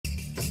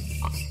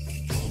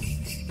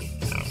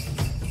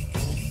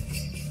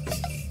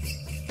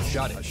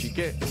Shot it. Així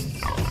que...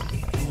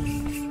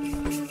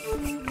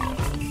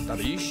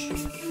 Tabish.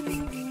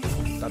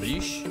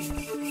 Tabish.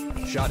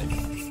 Shot it.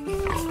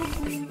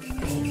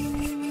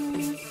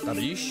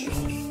 Tabish.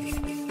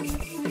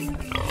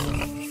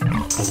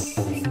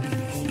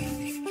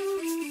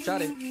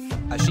 Shot it.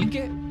 Així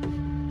que...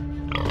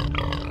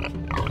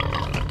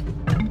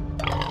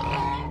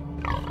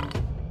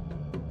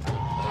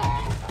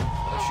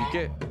 Així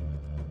que...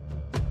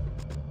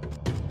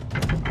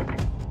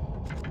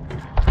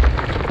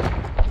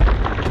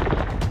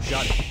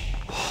 Shot it.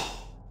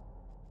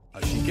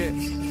 Així que...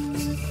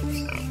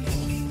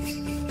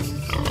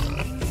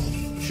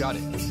 Shot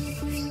it.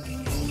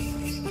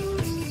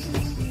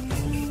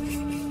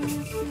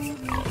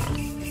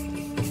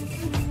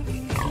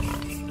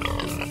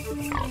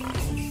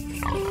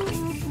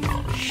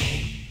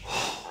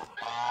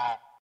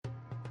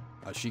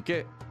 Així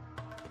que...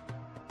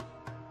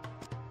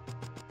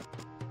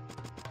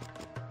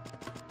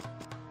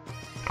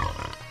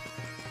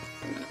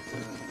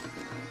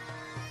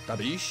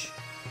 Tabish.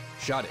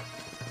 Shot it.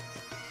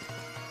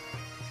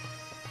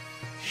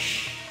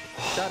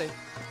 Shot it.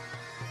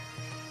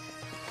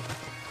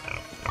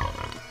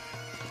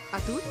 A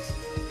tut?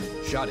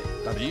 Shot it.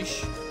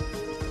 Tabish.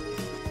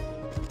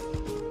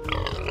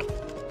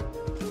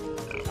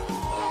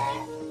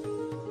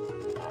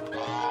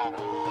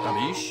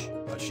 Tabish.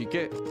 Així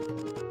que...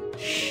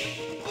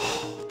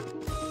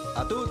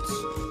 A tots.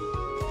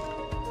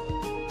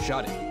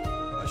 Shot it.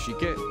 Així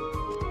que...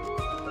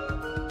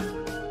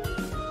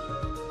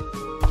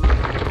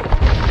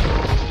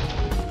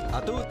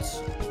 A tots.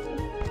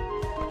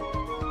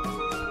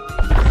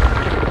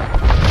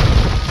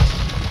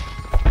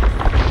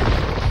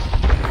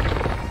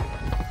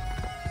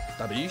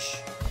 Tabish.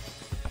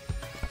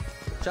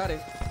 Shot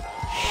it.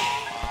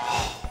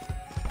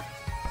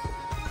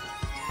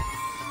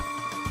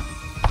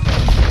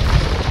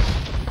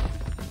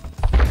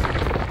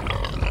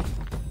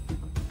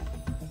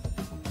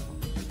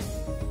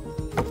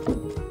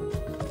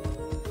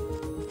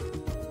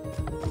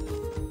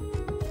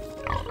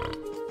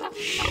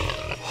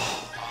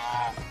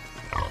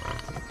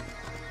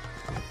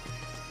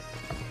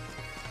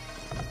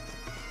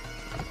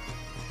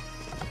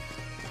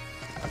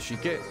 Així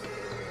que...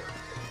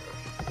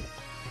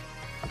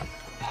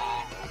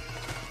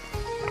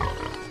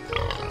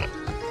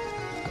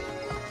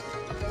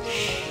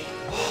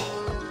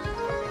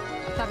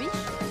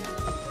 Tabish?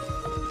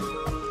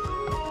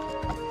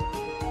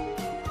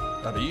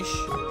 Tabish.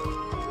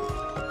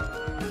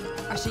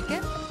 Així que...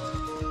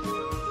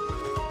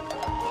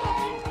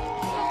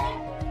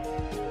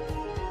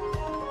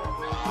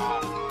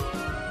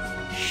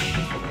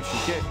 Així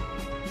que...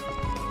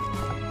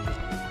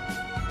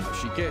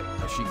 Així que...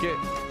 Així que...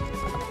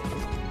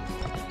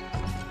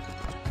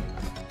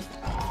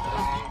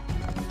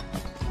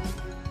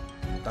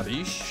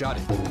 Tabish. Shot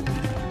it.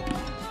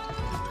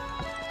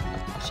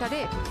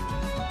 Xaret.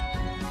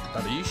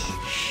 Tabish.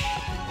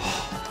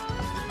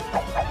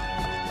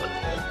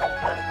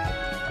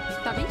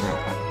 Tabish?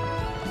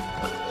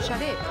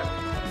 Xaret.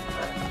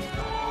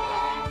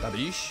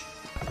 Tabish.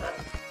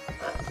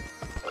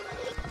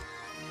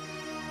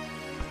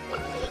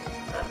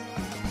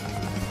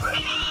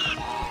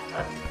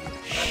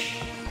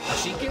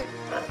 Així que...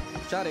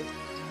 Shot it.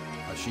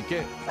 Així que...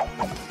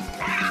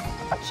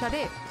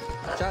 Xaret.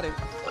 Shot it.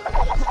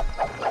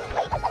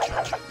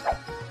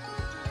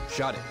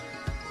 Shot it.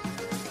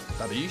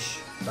 Tabish.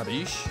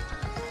 Tabish.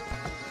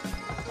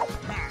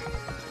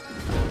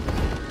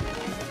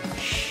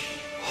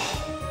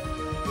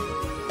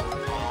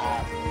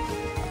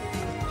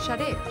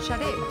 Xaret.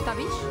 Xaret.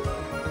 Tabish?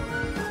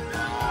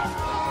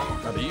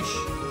 Tabish.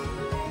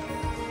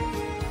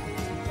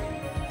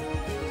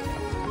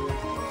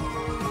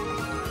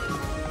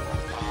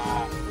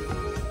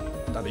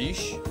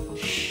 Tabish.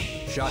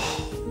 Shot it.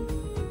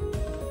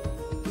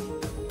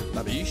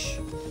 Tabish.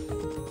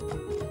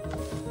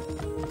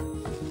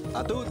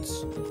 A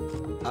tots.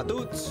 A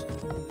tots.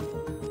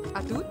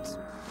 A tut?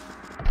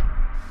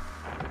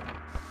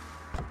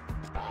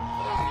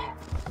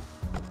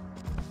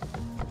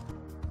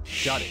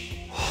 Shot it.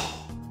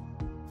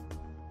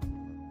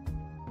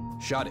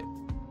 Shot it.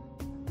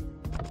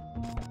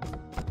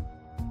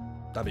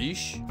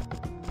 Tabish.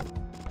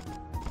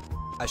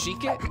 Així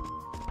que...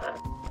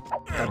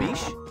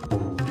 Tabish.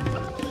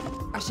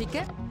 Així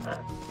que...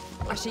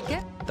 Així que...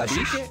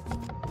 Tabish.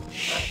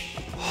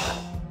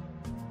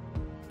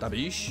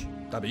 Tabish.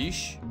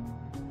 Tabish.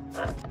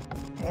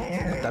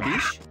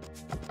 Tabish.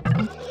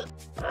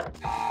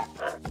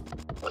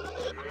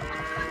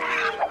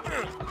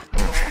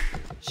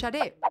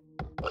 Xaret.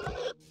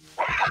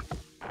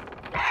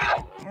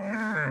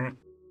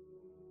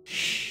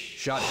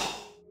 Shot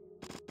it.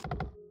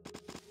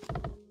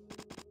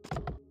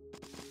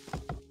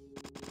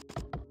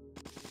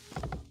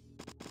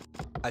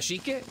 Així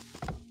que...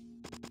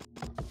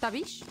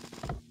 Tabish?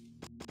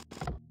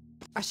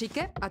 Així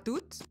que... A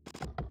tut?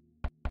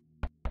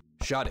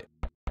 Shot it.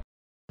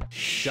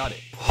 Shot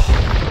it.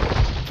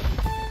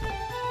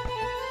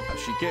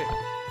 Així que...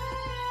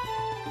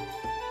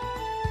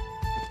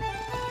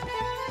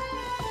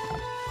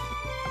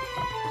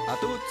 À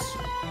toutes.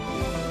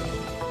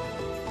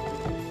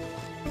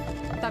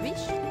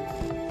 Tabish.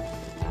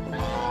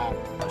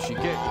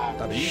 Ashike.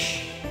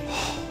 Tabish.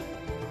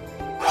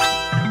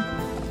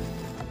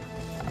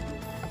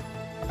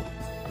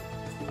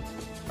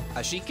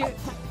 Ashike.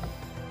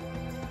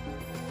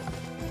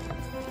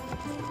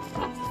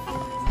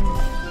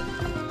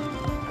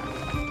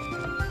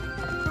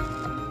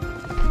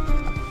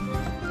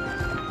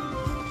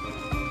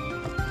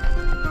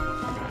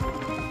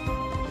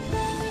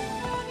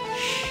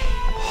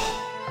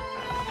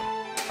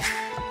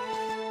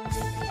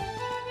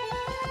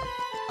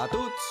 À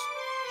toutes.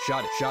 Shot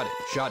it, shot it,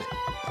 shot it.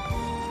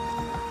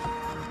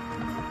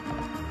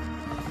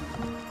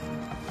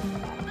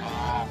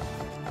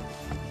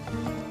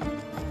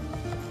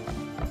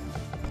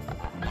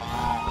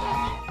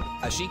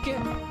 Ashike.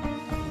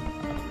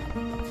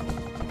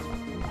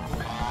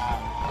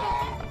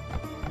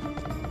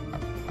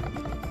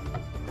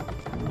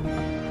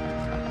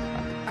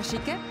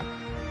 Ashike.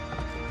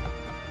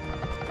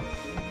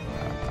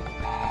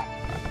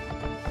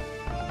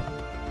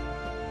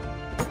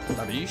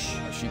 Tabish.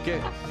 Ashike.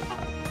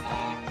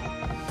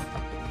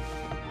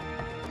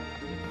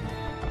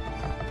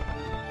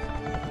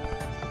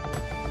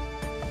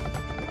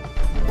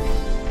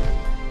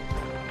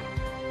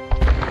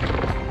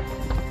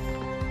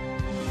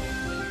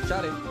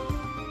 Shot it.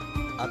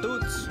 À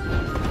toutes.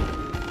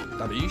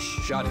 Tabish.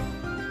 Shot it.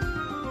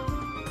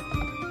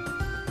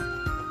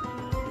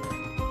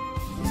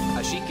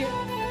 Ashike.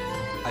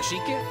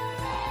 Ashike.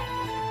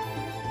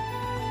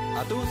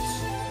 À toutes.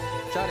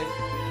 Shot it.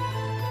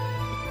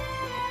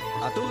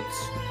 À toutes.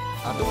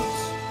 À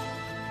toutes.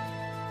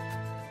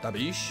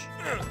 Tabish.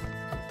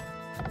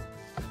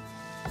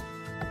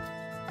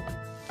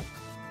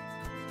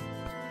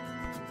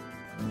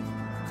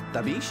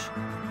 Tabish.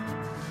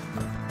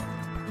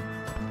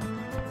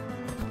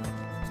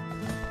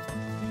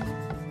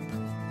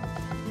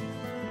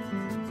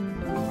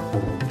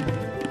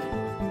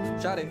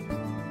 Shot it.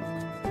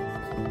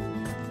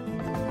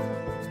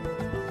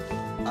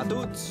 À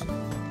toutes.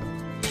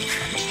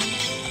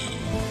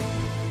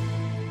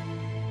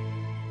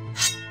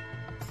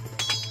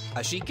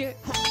 Ashike.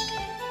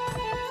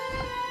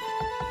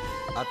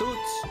 À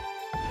toutes.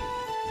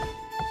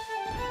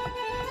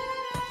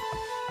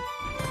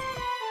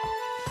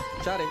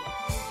 Shot it.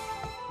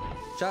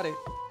 Shot it.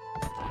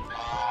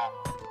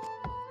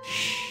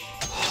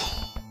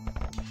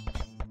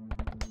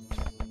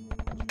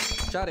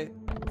 Shot it.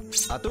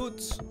 À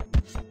toutes.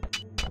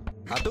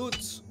 À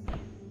toutes.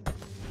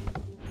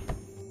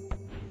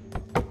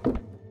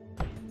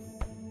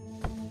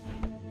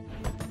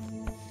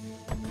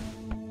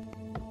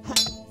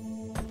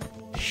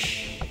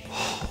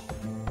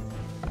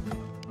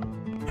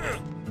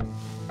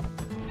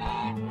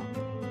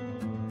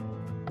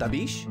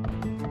 Tabish.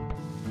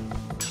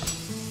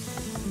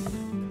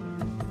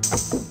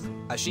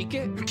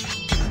 Ashike.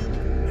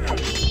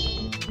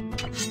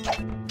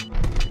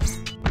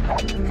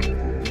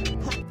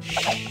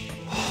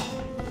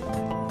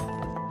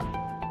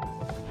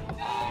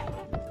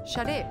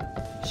 Shade.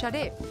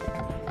 Shade.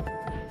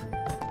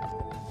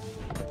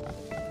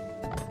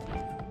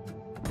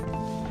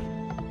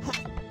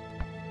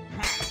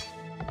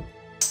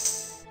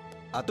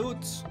 À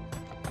toutes.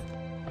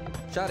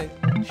 Shot it.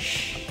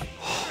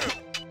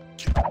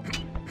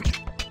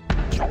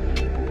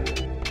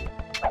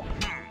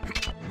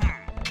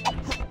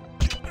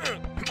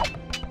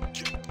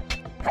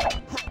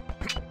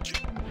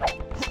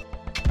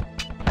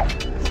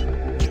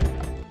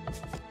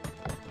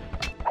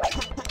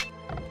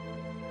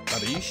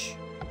 Tabish.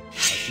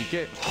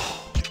 Ashike.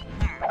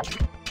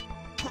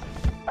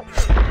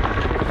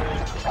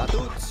 À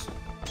toutes.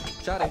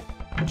 Shot it.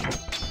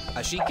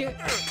 Ashike.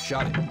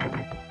 Shot it.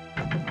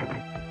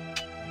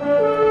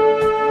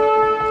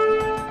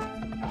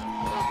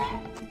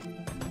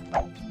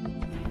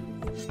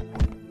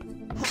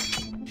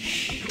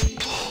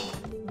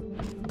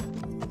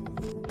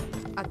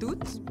 À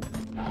toutes.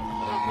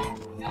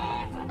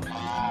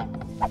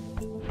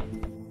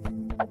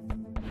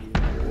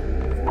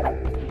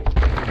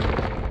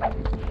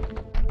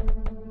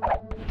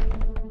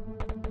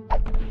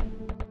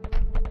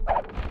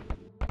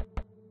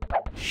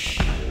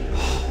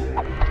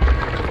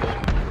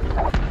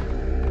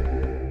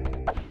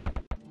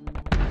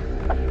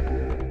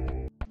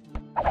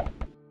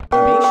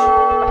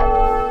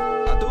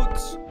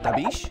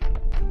 Tabish.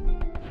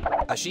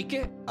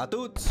 Ashike. À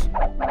toutes.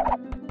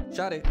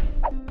 Shot it.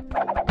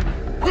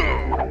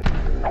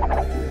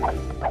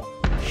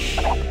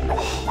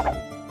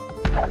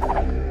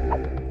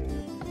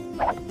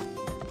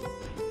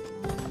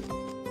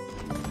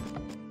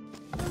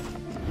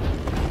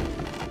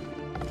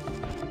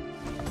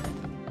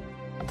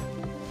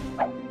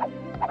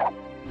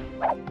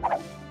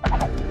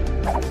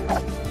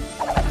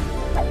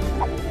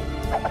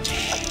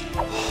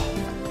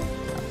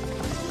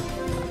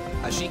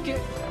 Ashike.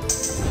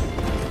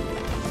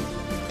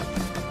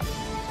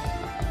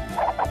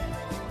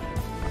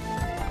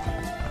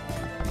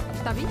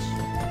 Tabish.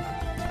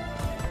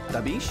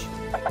 Tabish.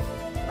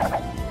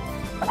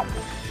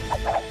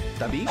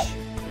 Tabish.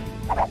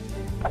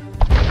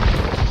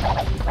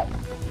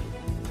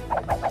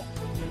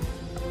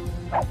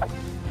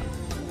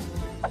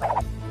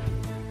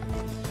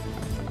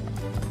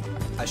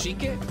 Així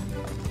que...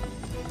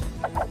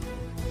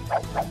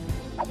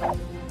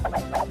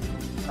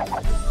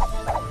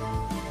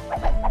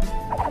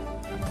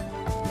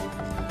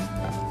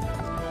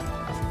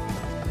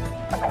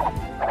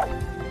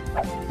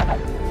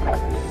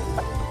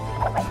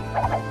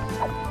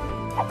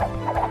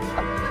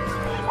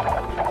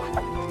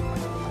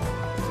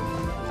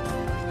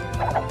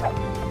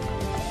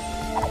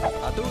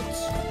 A tots!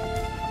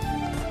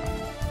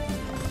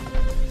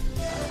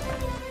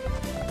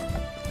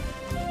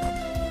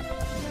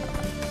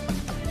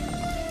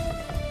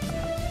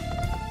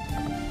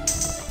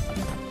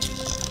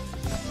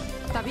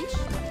 T'as vist?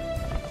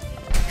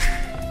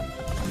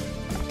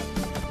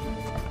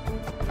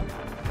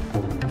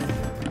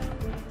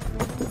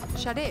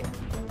 Xare.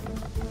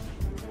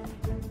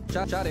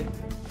 Xare.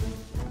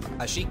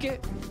 Així que...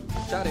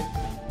 Xare.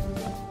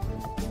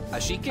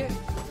 Així que...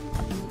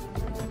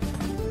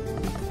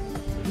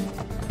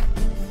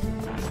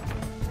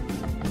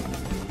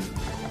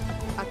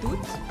 A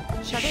tots?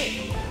 Xare.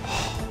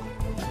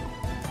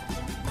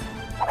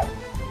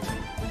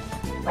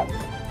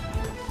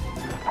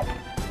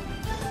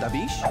 T'ha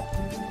vist?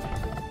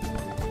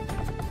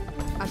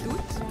 A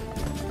tots?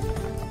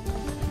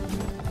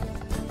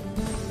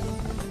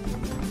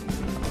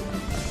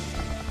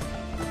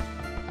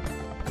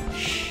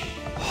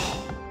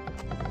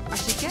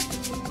 Així que...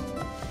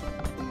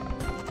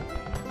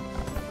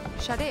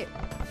 Xare.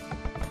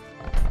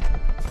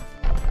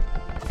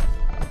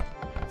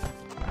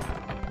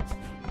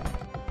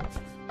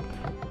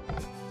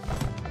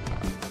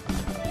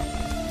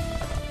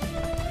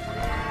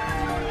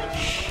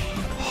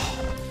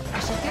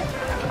 Així que...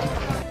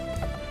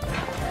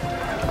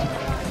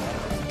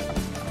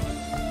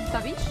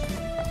 T'ha vist?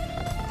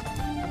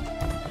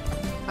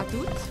 A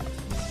tots?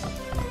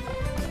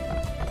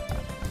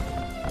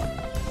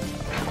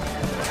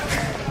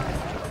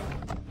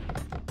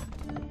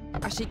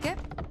 Així que...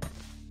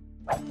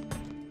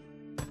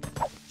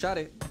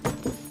 Xare.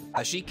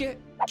 Així que...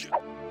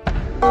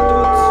 A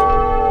tots!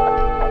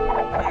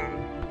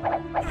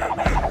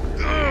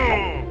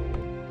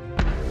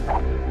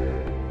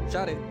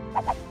 Xare.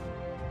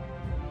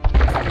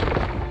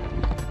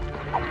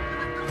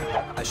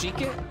 Així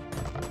que...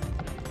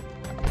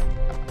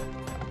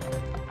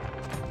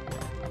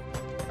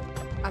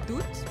 A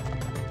tots?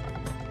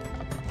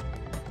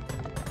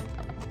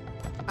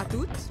 A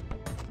tots?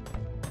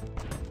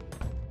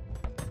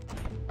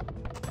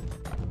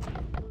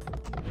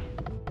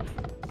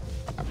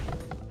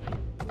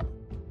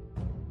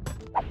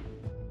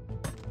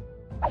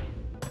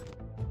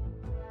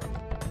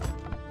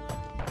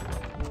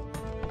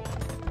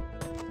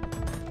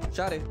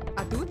 Xare.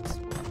 A tots?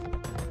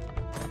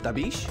 T'ha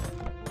vist?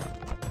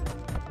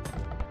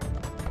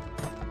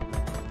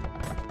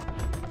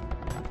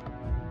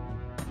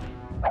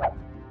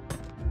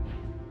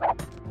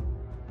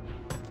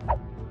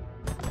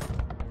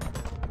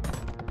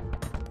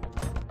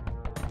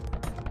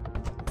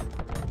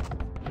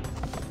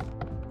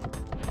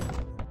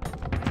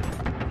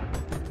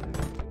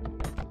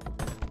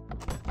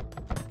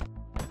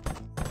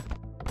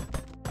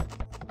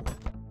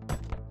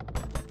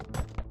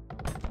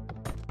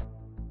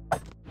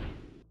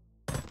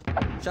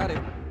 Xare.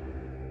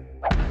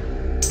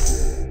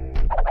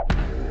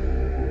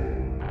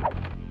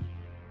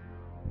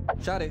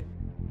 Xare.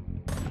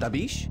 T'ha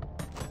vist?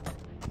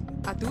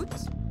 A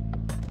tots? Xare.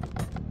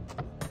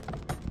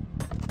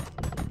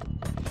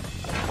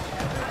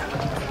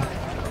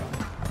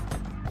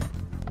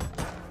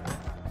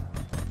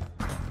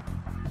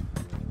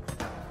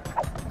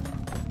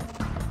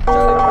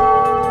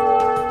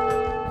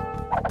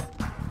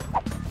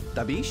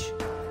 T'ha vist?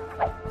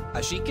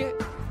 Així que...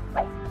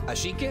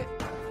 Així que...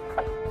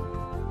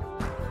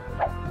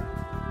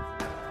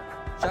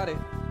 Xare.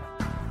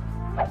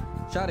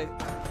 Xare.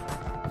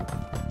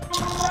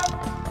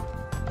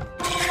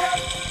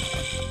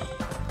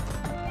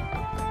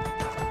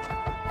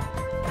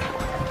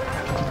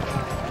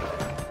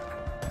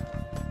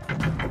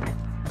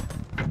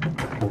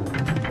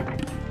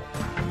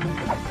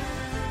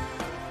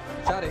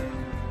 Xare.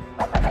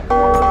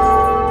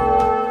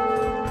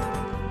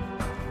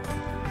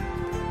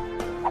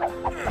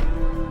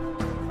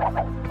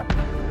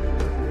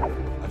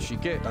 Així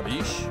que, t'ha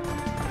vist?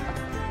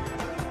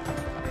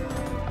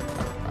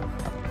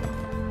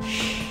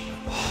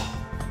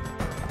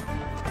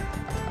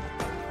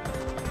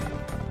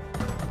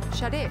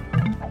 Xare.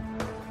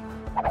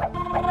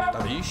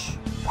 T'ha vist?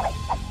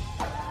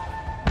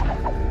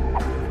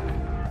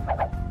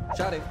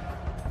 Xare.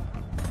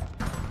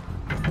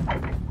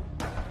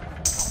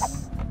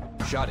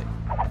 Xare.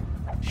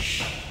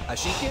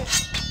 Així que...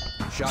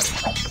 Xare.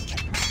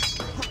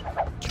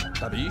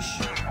 T'ha vist?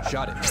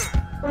 Xare.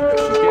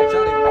 Així que...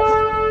 Xare.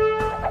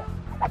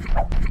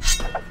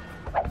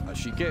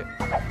 Així que...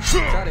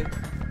 Xare.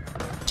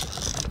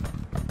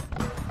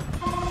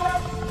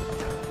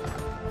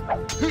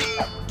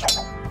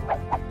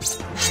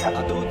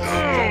 A tots.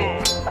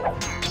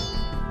 Xare.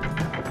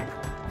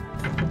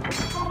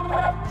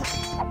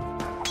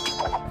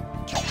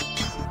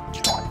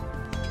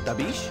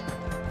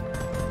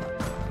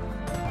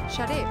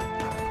 Share.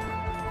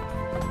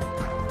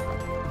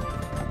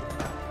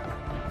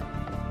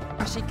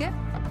 Ashike.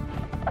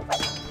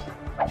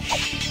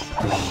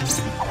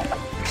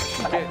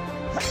 Ashike.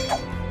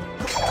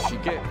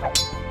 Ashike.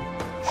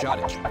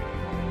 Share.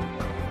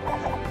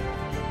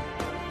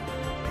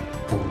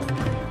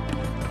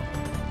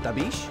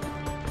 Tabish.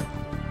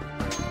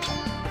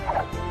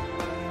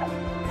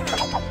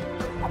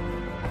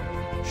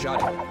 Share.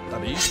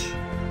 Tabish.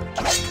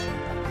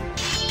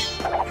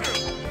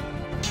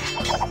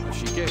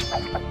 Ashike.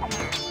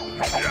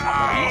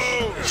 Tabish.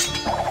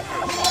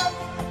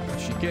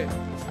 Ashike.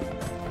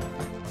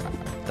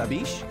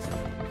 Tabish.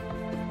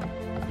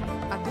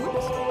 Atut.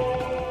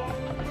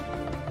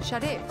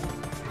 Share.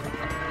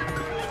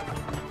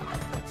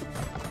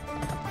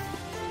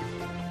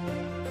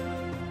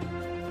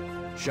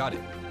 Share.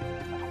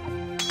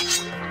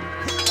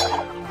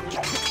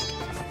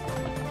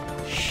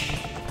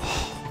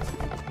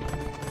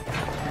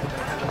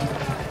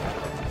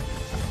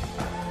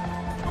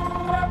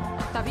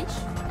 Tabish.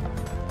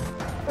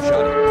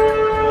 Share.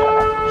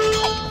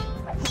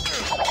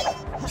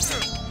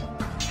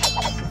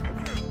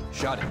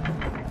 Share.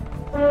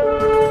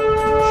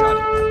 Share.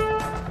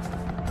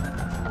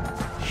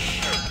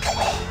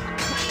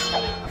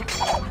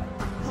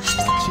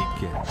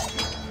 Ashike.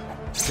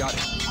 Share.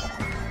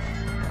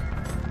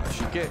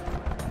 Ashike.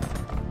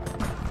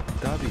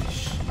 Tabish.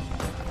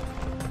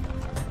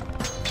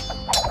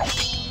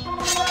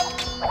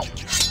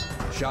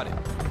 Share.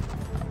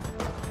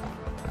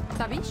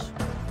 Tabish.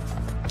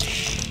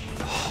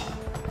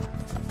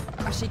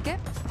 Ashike.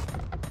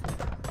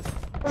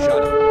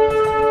 Share.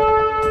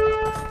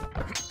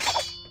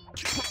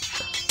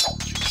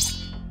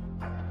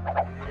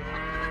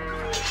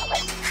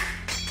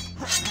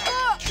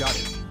 Share.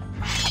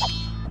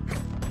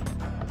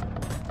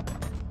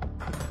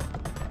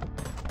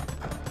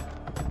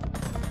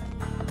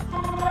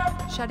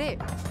 Share.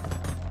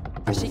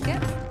 Ashike.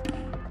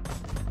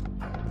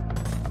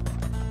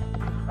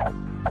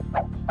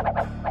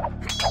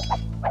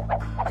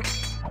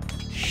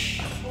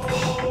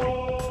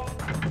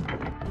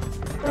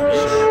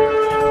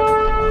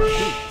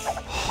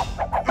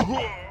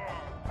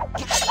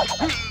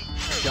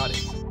 Share.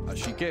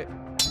 Ashike.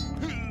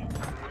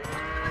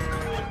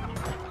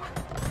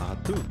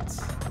 Atut.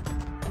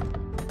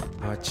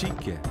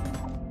 Ashike.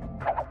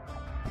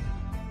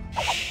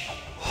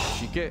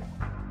 Ashike.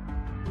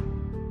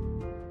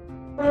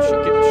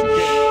 Ashike.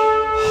 Ashike.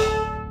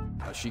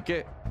 Ashike.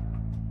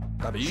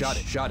 Tabish.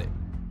 Share. Share.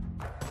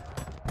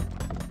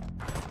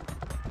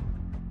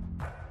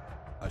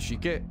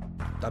 Ashike.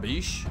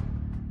 Tabish.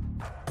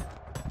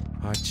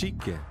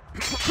 Ashike.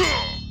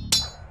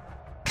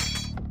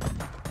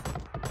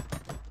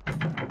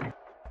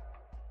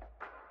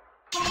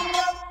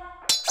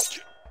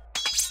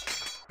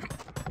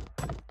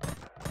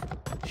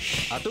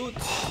 Atut.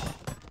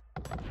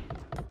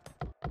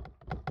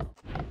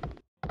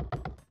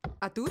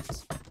 Atut.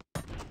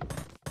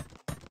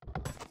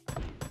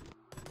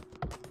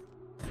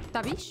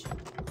 Tabish.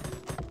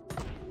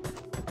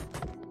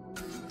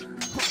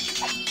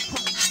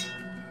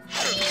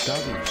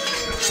 Tabish.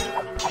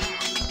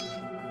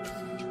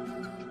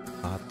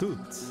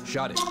 Atut.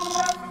 Share.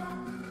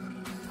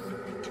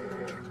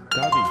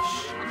 Tabish.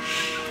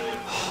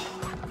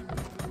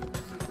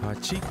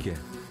 Ashike.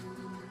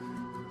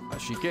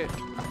 Ashike.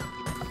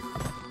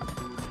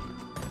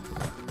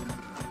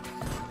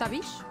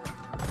 Tabish.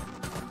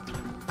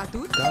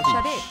 Atut.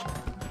 Tabish.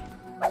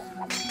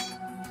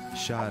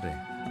 Share. Share.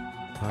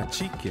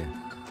 Ashike.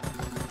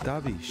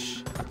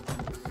 Tabish.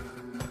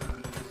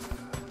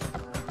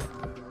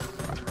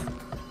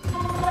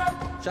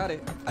 Share.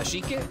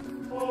 Ashike.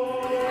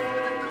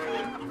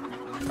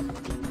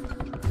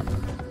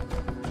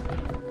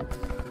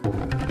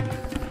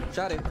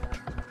 Share.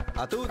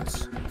 Atut.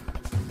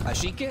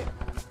 Ashike.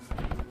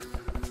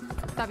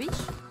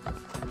 Tabish.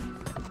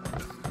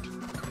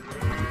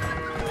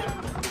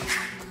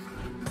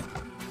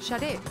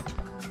 Share.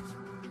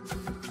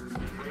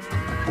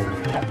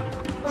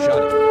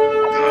 Share.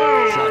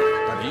 Share.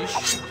 Tabish.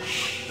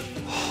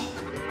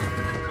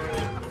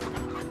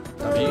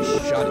 Tabish.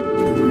 Share.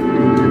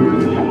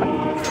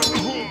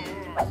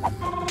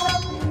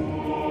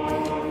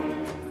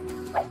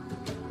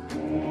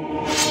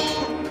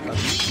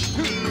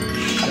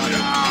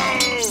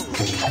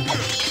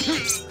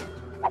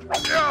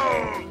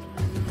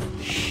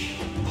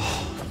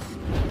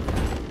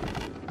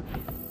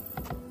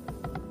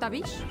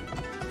 Tabish.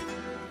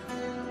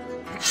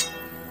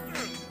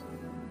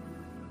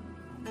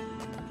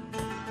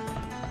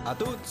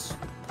 Atut.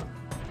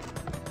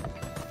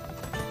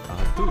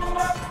 Atut.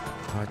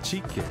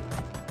 Ashike.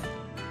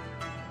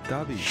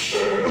 Tabish.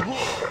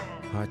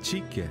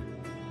 Ashike.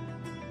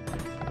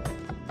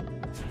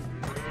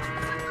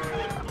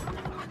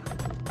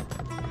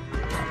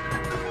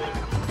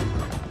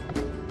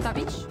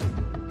 Tabish.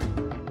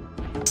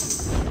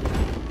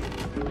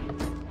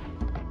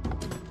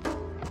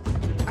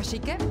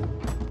 Ashike.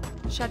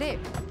 Share.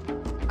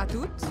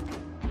 Atut.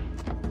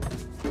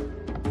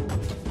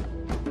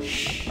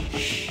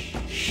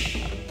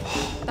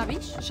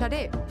 Tabish.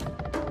 Share.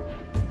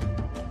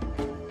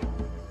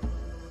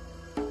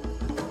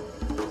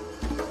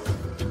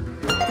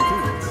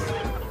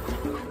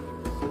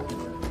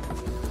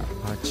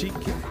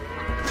 Hachike.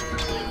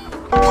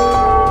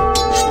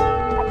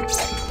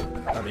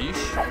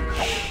 Tabish.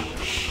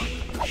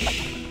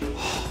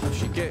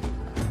 Ashike.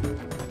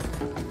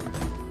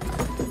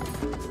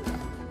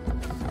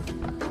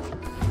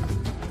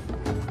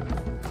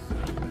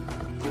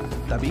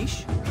 Tabish.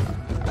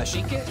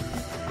 Ashike.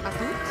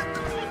 Atut.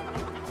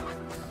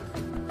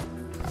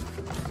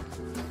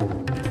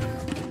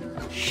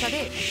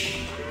 Shade.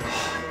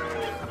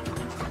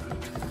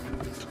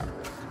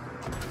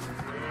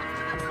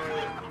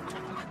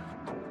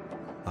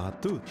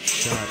 Atut.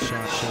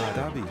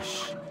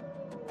 Tabish.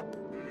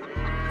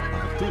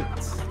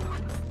 Atut.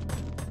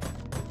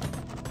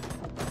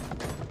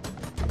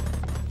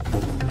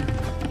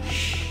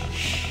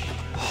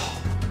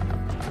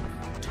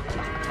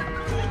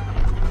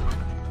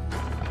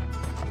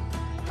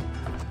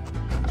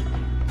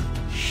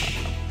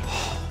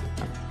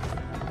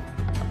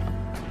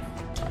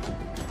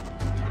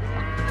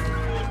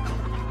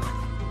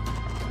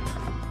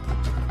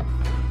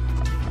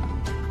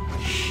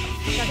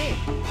 Shade.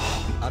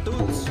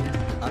 Atuts.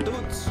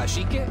 Atuts.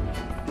 Ashike.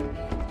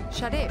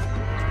 Shade.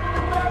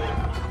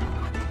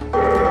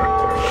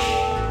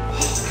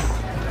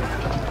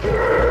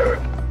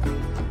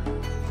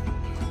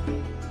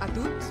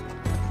 Atut.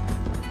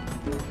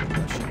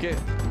 Ashike.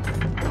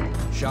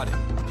 Shade.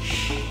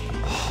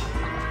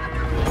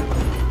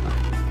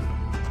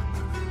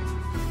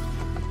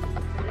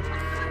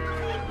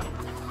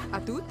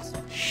 Atut.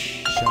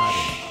 Shade.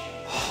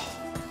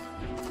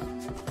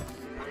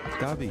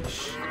 Tabish.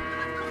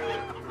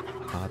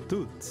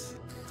 Atut.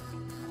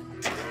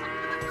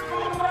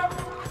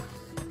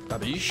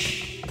 Tabish.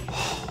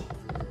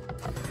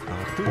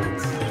 Atut.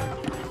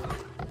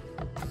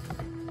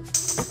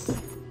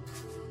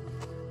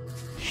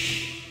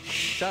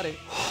 Shade.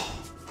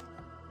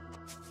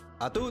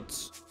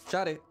 Atuts.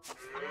 Shade.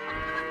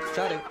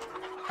 Shade.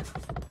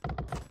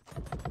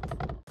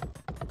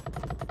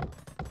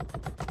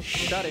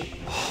 Shade.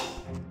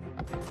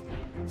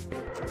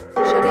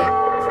 Shade.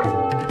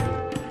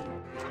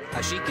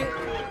 Ashike.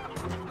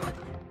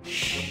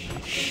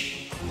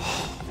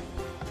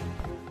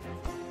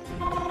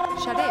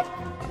 Shade.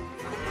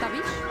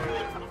 Tabish.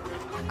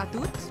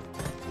 Atut.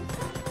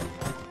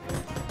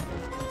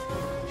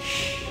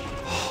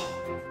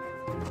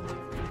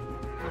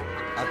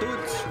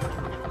 Atuts.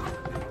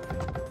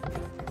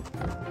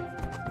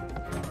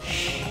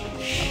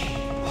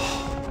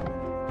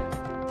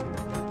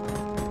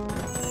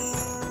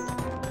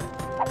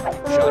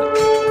 Shade.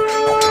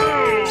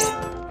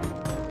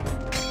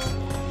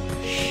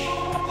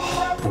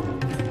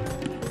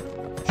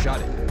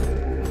 Shade.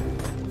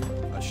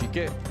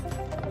 Ashike.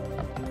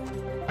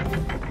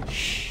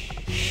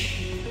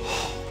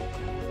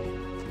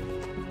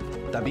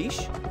 Tabish.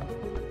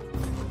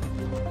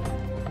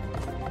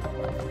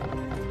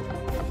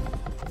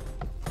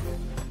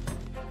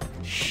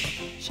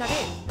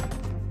 Shade.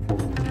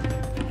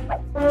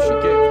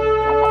 Ashike.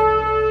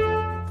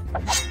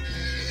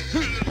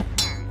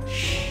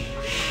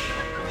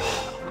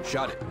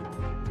 Shade.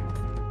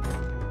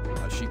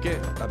 Ashike.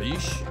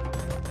 Tabish.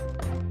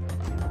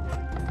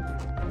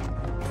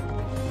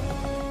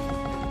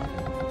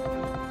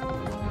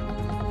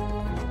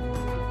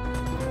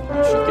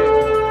 Ashike.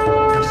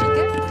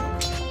 Ashike.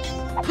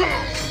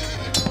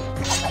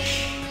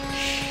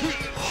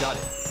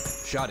 Shade.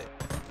 Shade.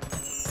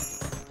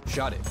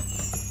 Shade.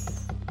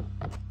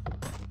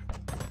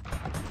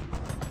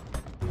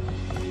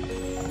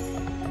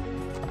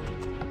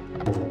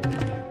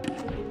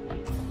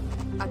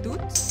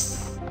 Atut.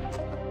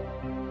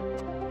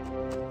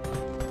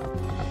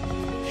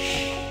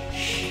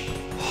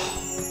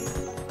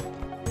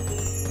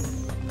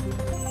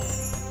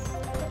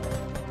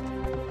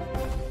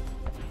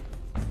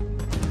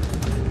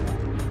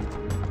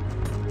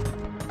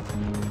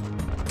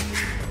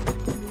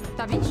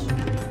 Tabish.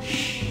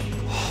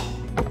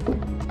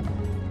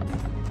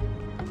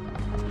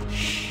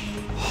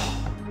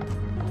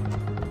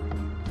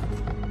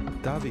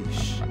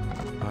 Tabish.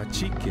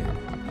 Hachike.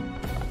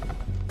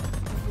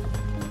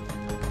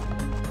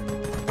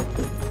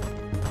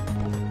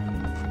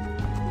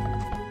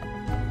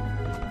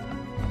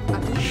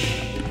 Atut.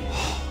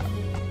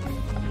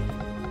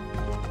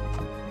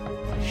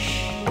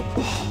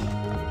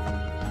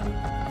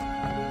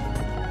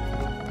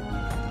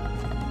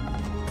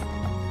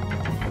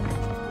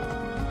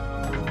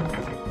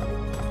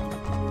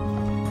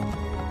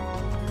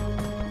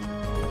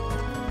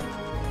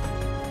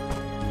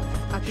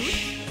 Atut.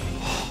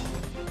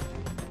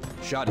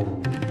 Shade.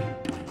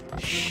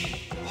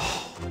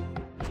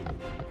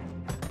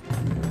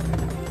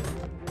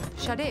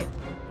 Shade.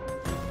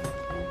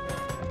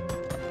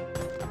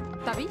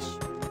 Tabish.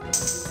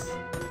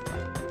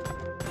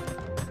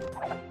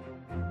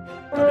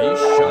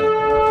 Tabish. Shade.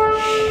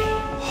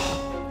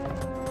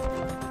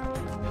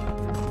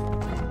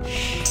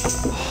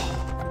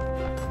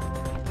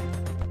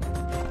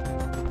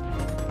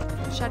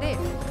 Shade.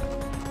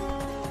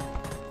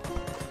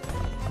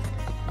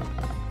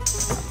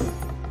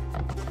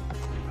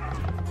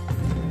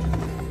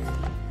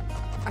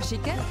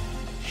 Ashike.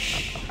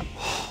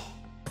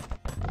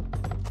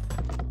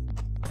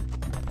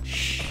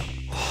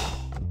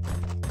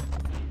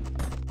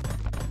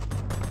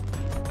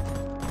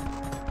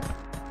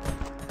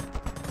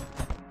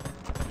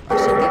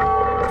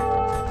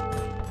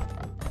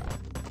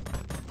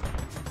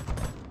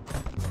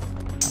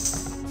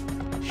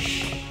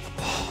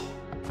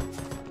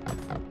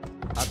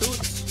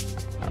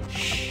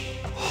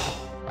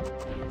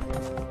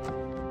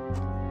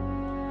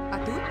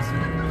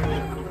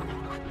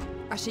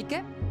 Així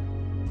que...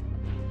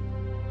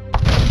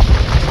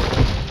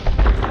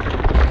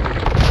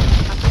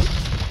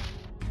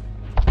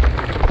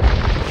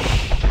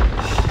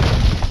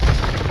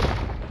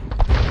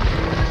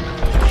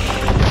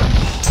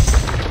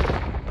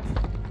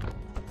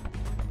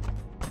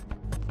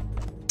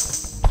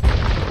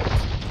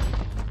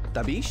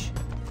 Tabish?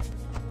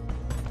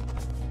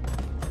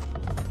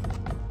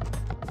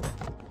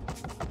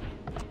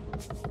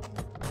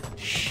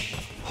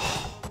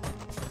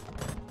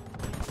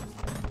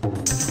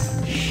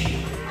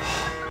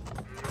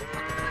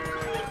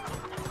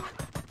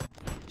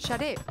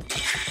 Xaré.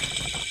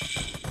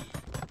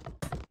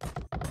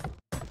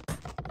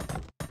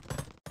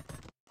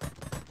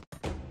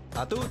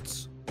 A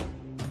tots!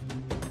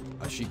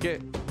 Així que...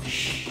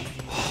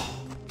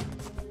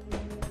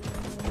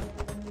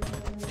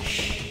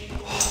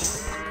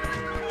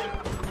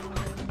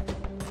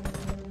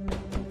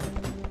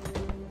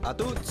 A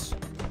tots!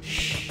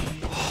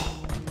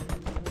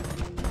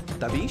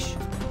 Tabish?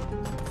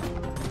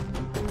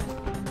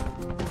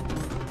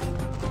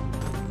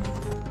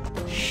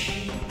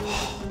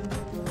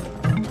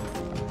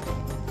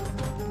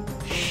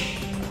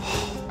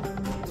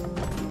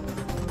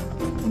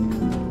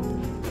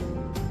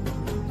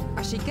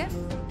 Així que...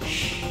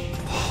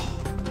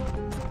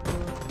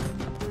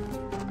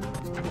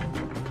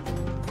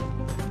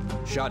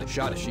 Shot,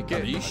 així que...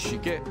 Tabish? Així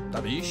que...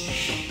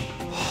 Tabish?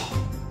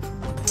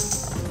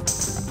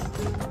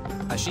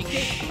 Així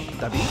que...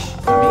 Tabish?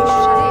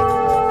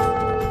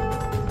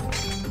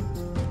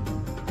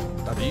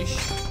 Tabish?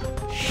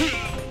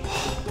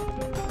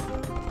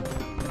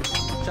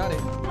 Xaré.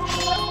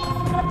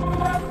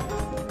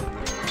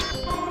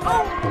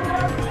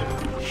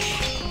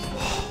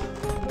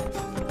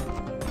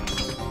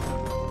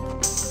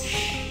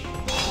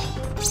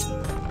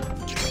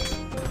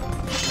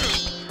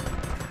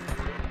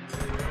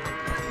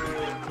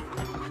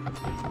 Tabish?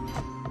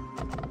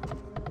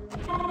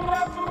 Share.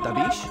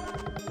 Tabish?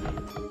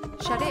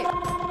 Xaré.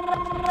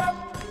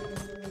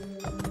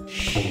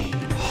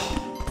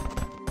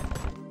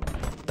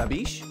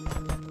 Tabish?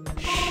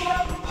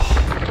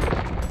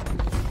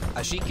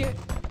 Així que...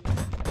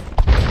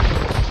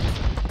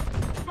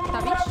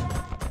 Tabish.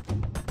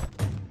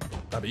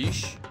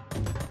 Tabish?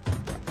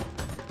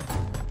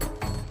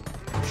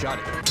 Shot.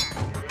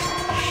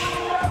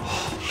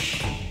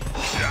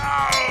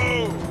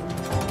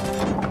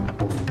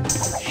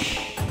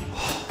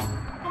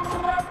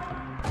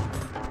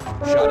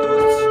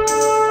 Shadows.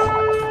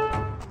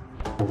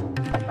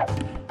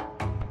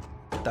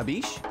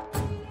 Tabish?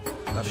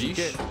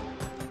 Tabish?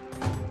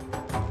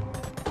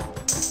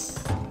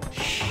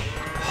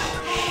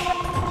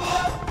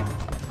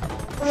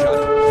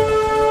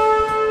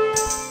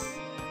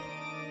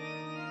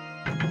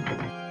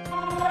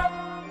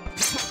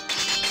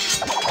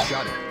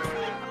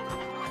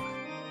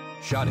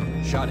 Shadow.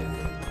 Shot it.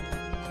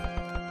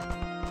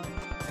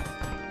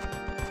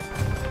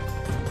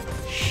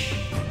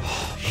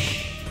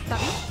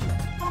 Tabish.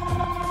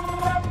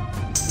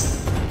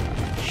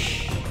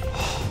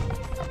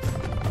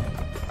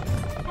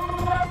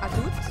 A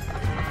tots.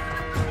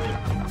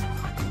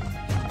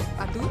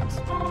 A tots.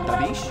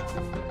 Tabish?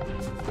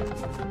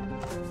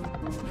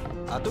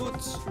 A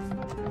tots.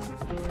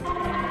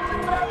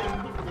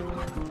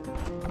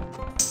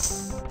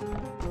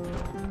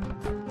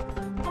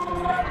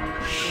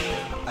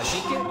 Així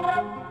que...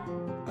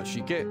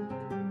 Així que...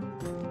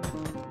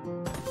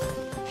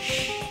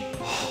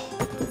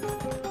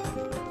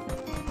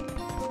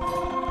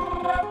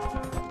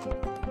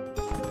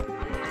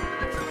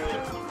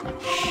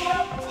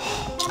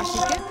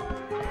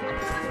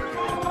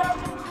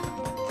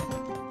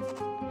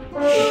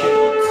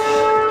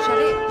 Xaré.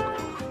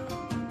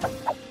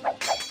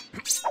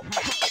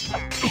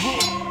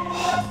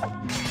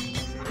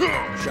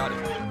 Shot it.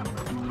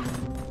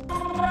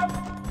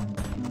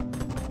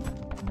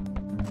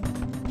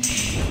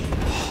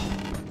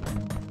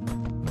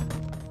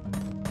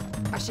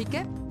 Així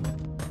que...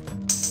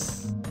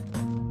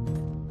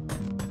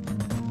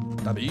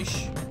 Tabish?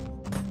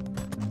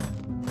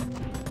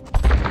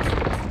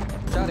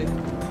 Shot it.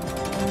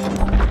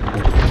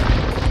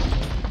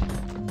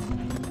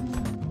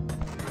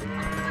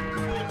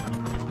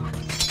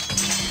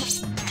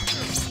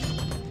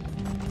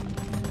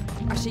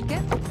 Així que...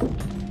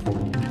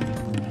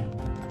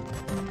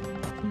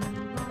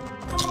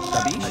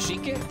 Tabish? Així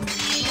que...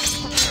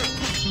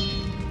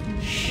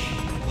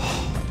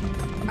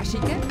 Així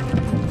que...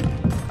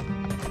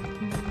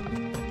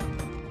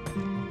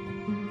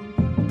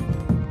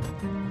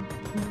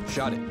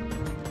 Shot it.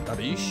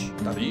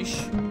 Tabish?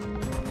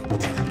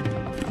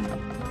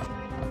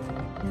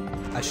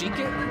 Així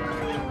que...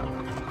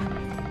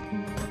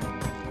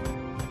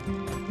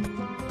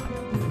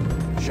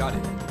 Shot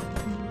it.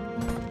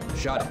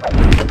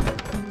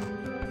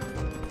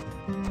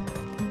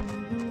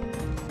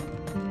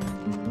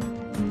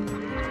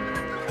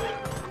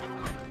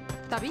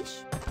 Tabish.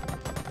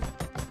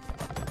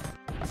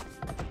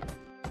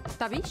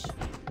 Tabish.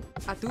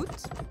 A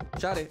tots.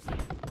 Shot it.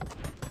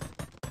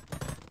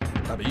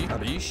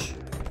 Tabish?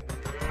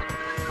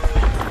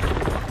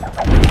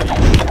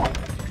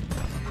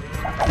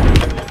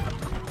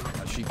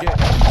 Ashike.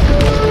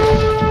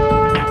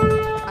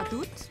 À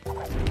toutes.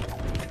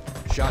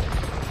 Shot it.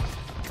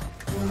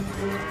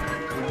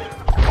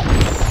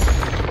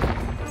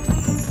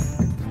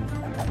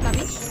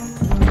 Tabiche.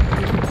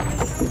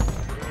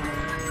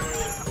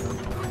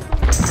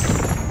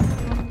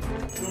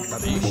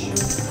 Tabiche.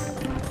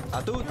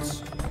 À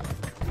toutes.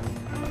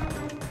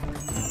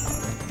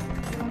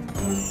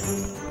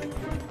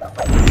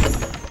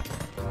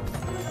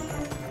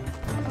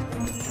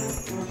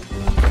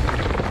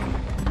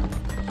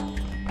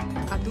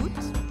 À toutes.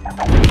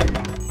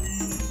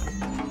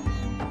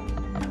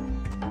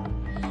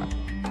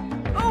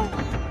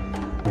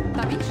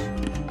 Tabiche.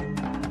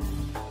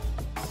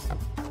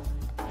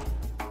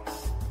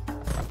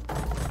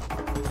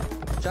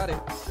 Shot it.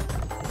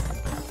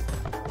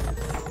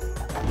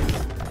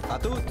 À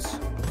toutes.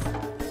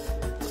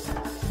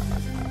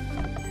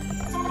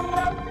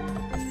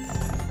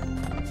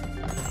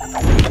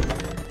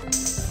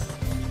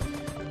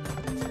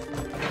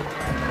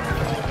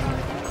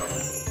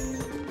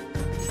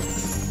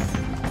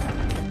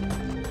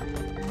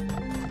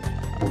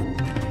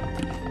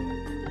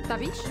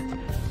 Tabiche.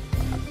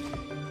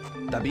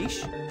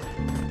 Tabiche.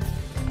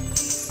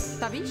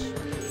 Tabiche.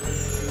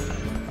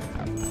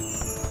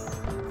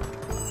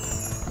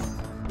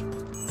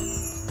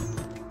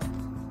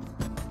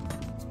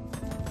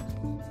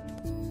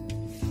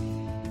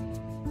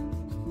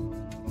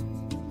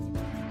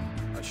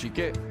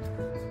 Ashike.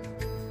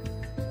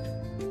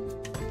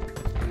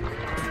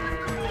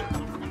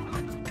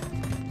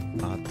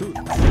 À toutes.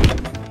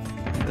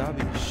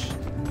 Tabiche.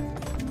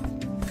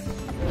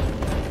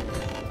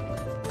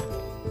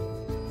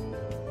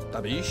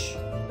 Tabiche.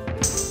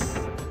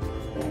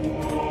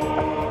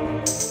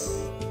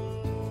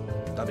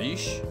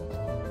 Tabiche.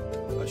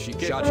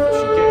 Ashike. Shot it.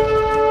 Ashike.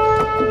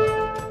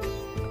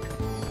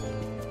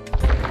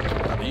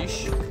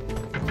 Tabiche.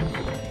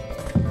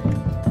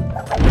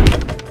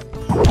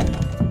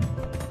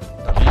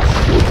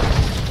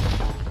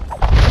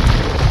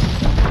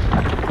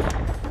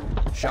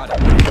 Shot it.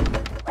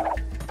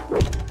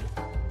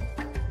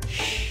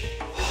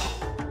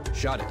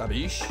 Shot it.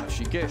 Tabiche.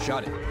 Ashike.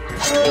 Shot it.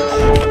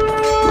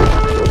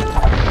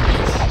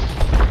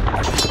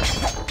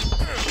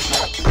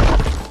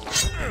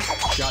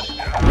 Shot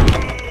it.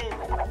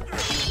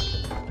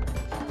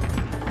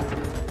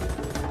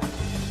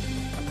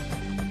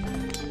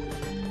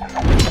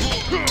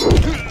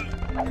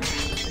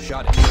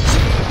 Shot it.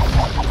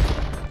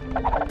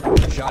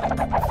 Shot it.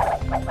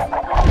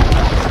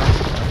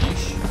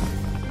 Tabiche.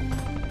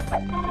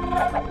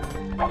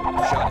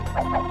 Shot it.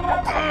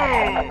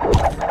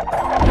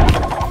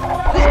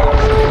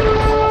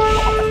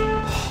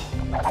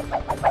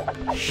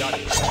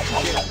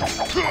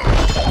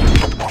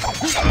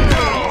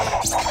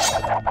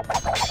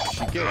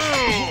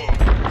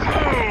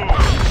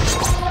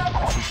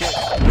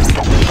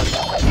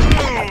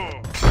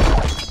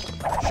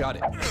 Shot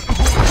it. Shike.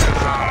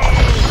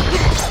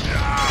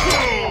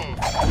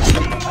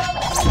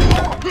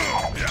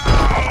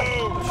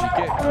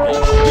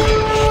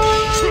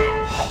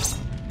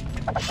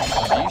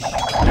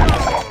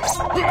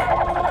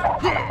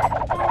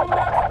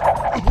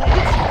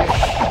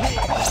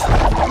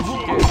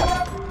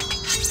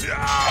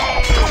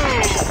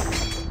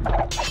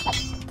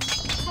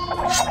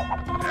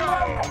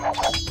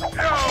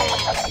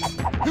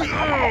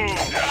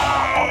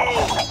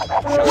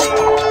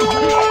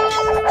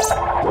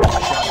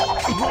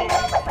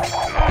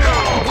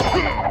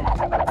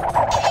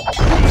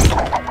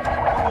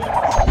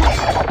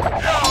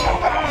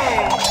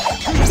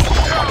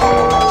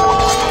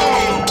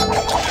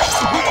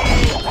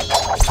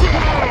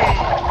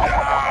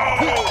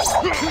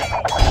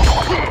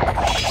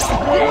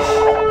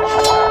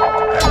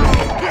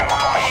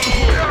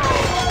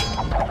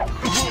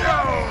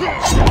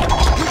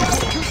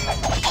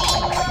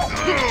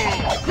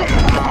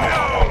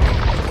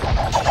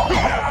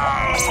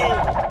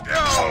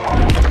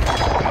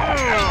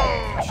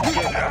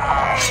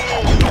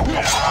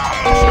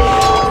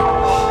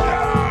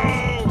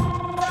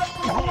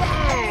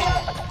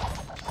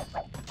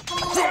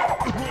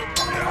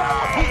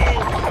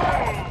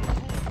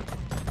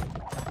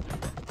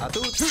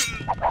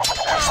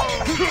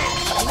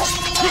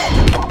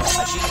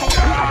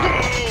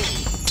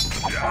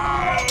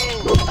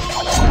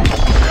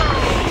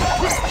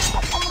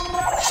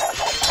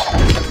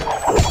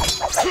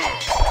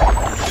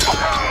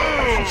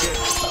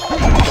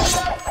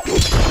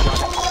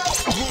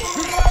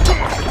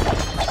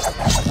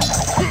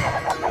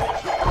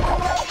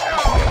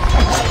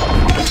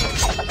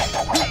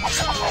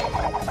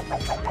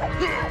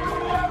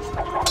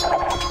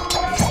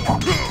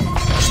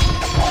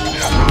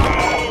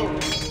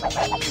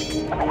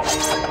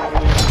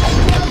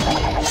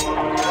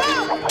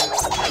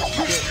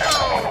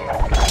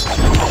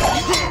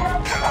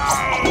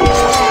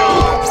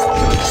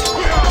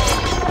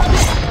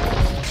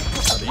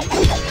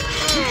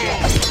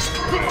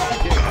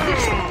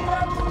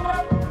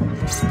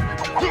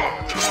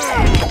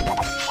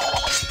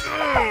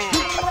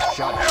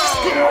 Shot it.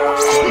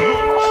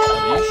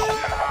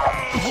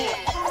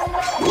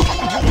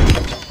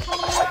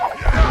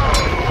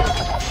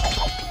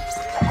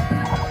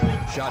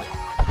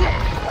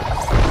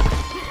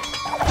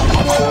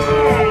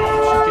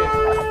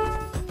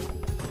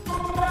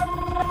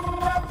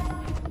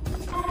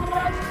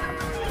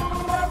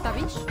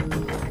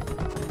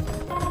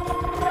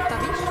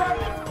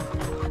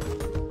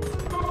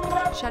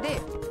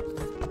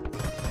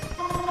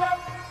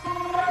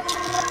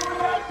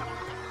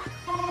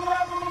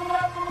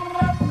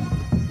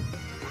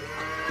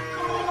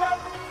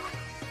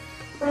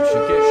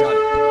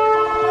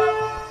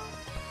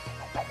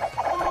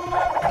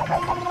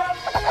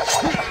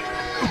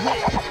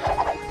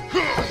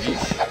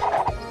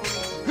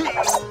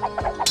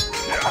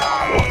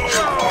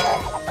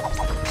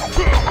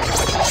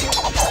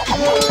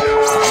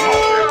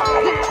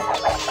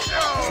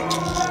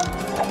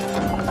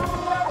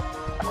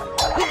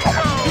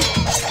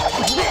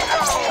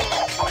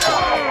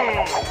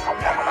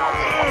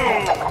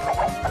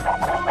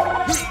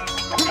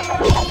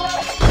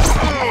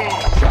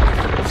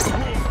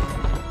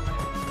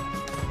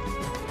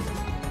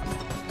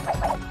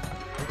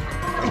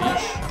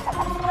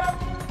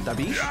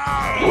 Tabish?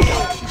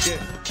 Shike.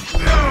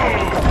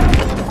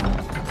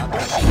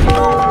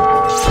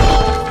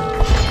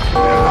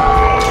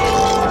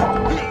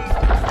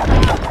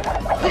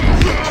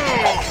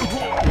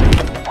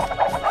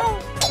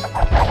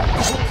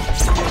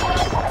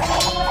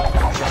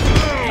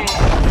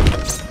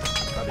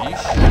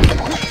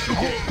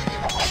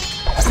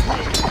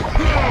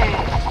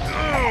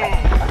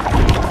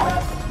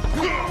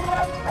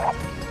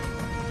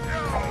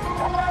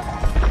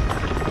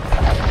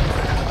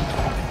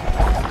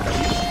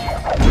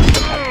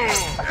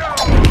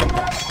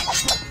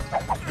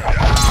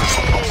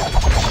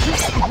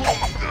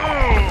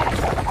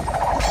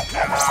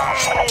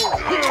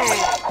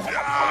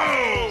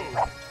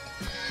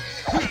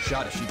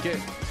 Shot it, shike.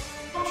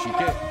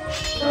 Shike.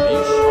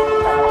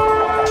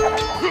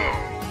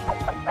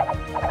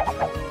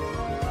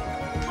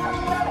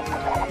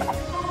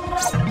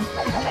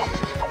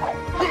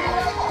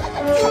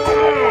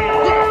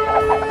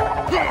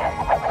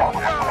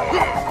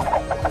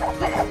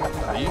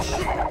 Tabish.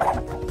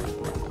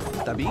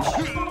 Tabish?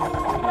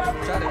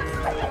 Shot it.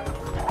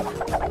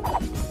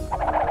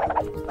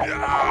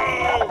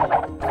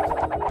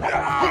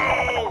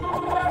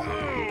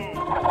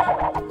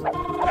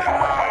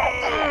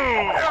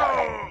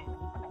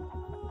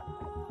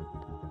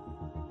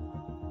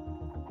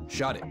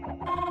 Shot it.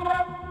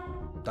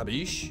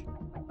 Tabish?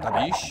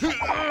 Tabish?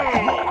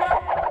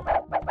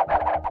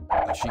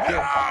 Shike.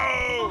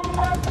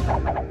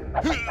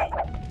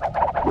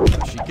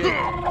 Shike.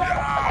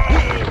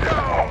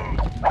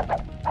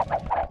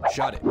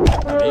 Shot it.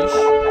 Tabish.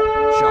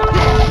 Shot it.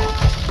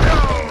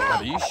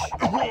 Tabish.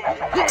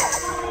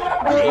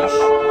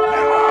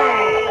 Tabish.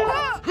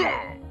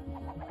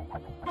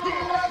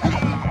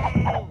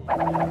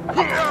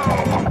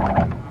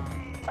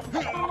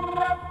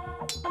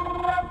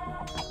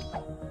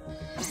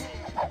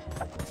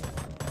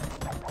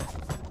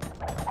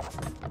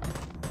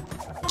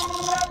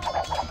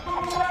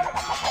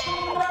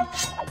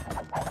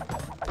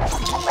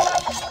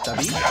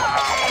 Tabish.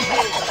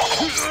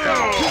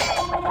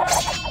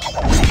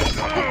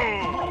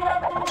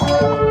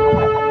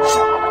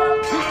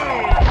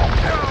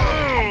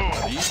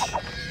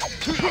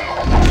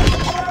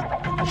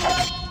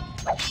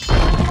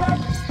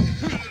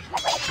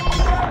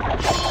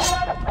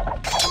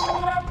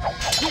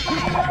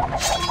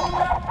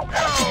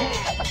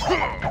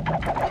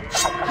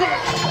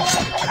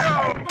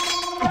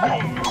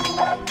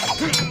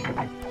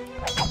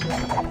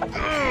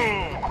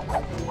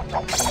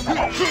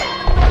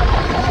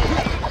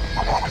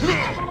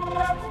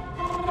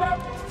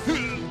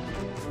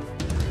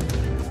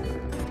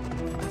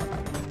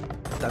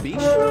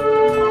 Tabish?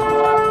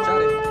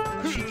 Shot it.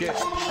 Shike.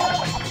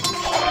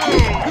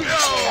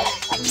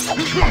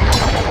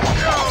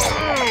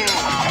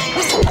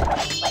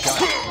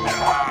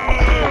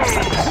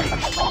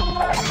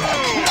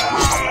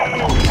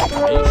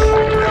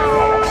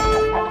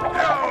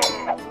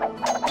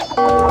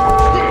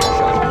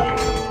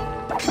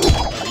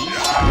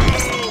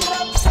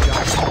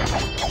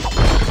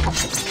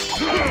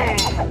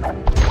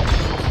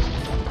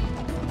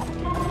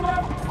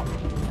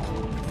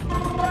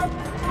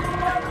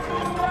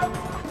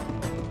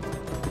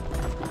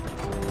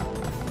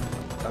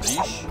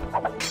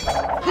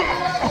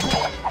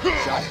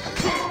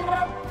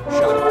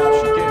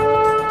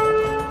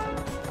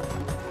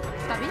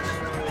 Tabish?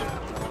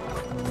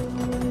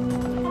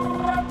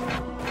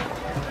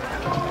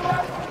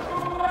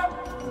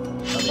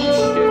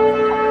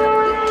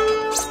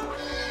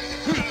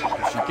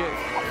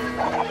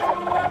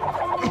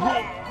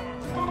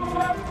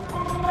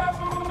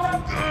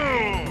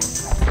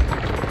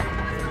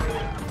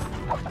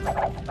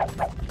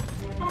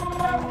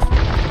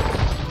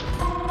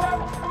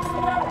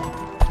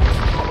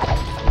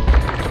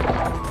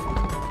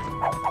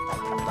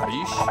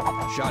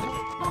 Shot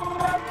it.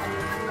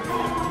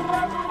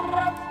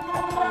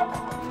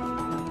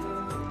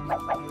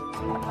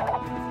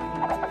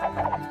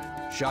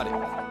 Shot it. Shike. Tabish? Shot it. Shot it.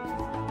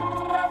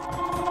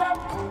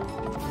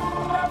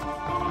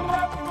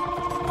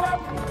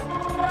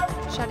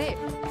 Shot it.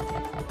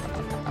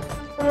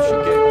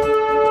 Shike.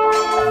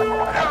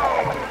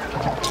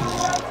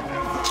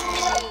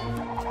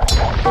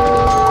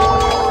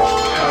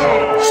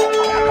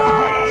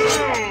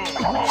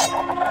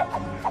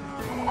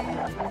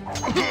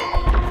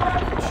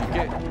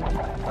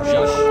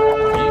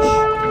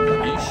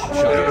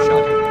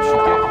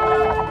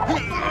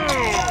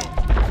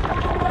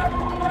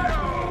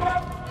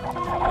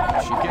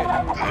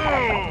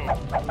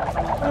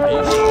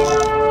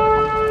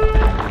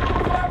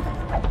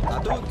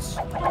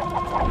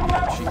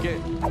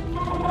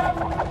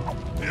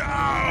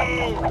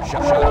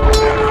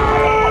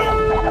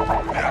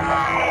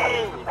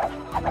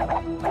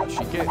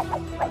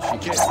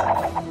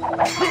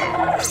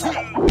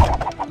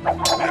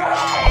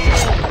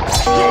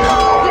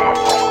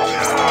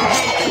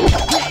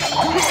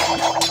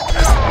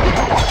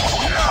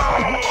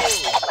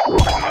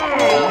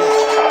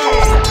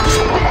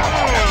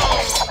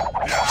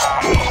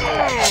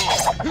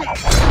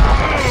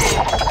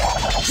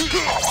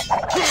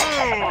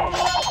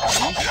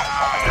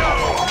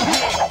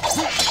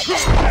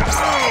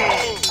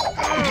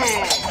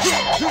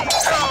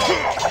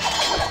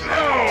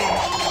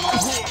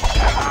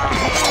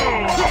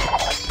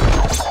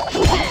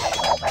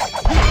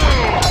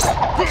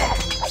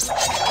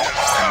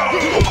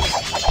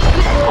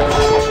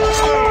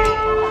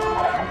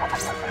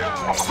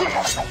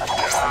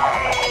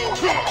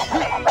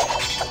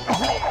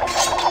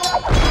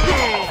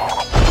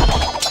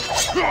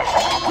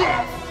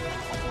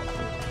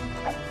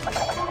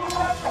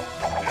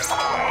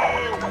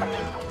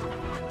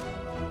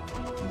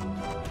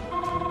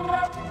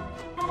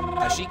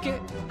 Ashike.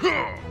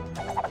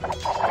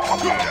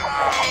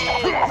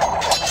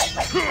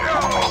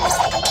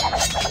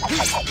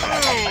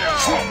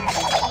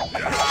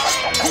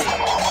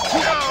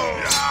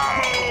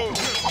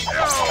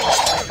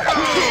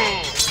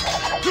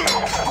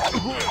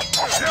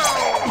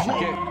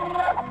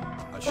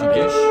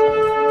 Ashikesh.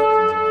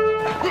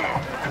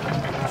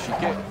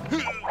 Ashike.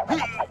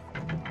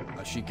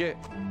 Ashike.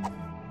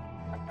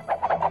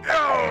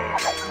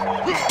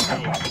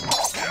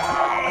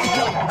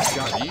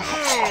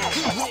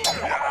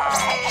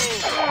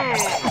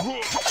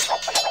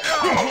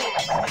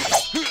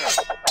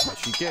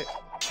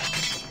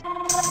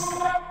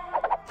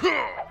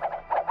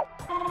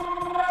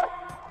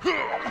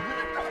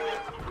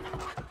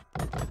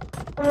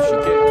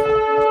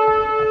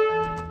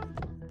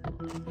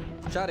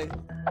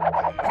 Shadish.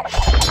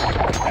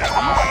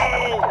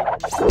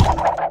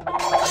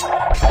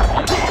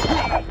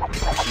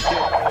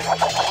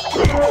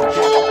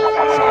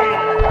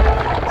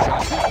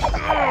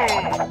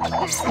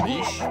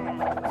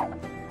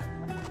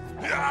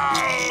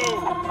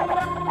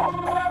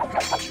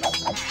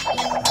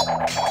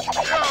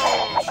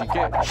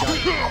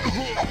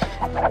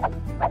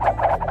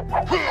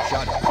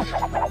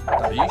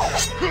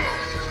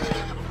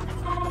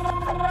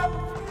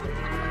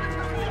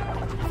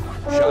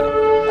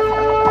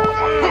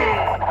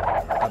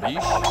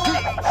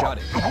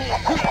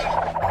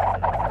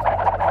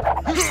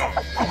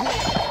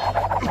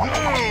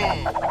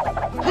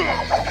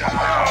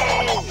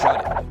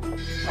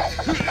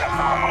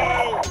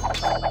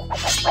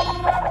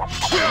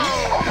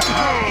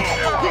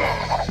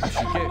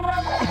 Ashike.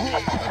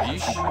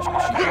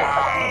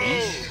 Ashike.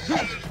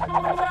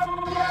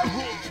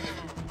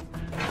 Share.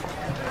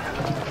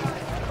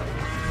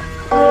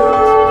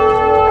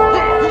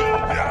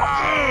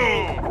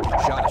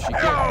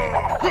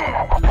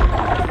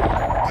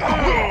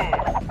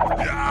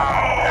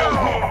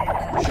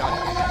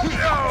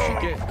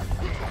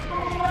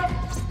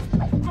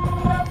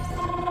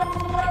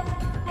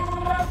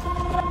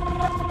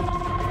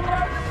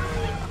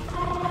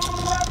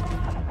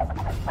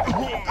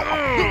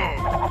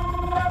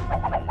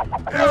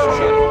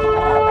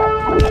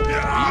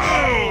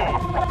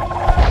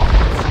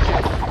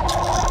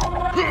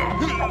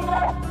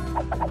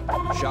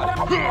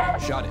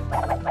 Shot it. Got